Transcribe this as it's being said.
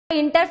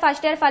Inter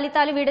first year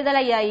ఫలితాలు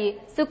విడుదలయ్యాయి.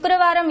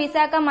 శుక్రవారం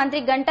విశాఖ మంత్రి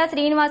గంటా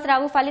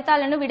శ్రీనివాసరావు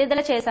ఫలితాలను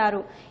విడుదల చేశారు.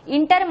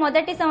 ఇంటర్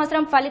మొదటి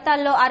సంవత్సరం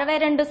ఫలితాల్లో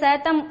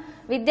 62%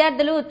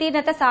 విద్యార్థులు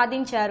ఉత్తీర్ణత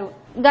సాధించారు.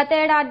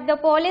 గతేడాదితో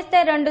పోలిస్తే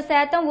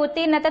 2%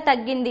 ఉత్తీర్ణత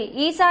తగ్గింది.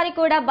 ఈసారి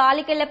కూడా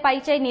బాలికల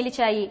పైచేయి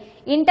నిలిచాయి.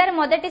 ఇంటర్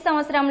మొదటి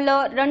సంవత్సరంలో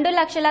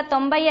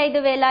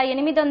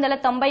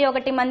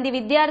 2,95,891 మంది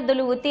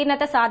విద్యార్థులు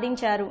ఉత్తీర్ణత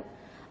సాధించారు.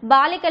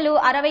 బాలికలు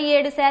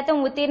 67%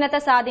 ఉత్తీర్ణత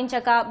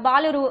సాధించగా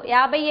బాలురు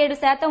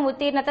 57%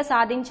 ఉత్తీర్ణత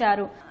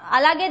సాధించారు.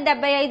 అలాగే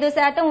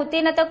 75%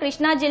 ఉత్తీర్ణత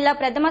కృష్ణా జిల్లా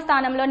ప్రథమ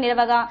స్థానంలో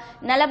నిలవగా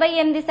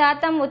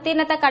 48%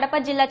 ఉత్తీర్ణత కడప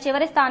జిల్లా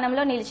చివరి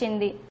స్థానంలో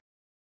నిలిచింది.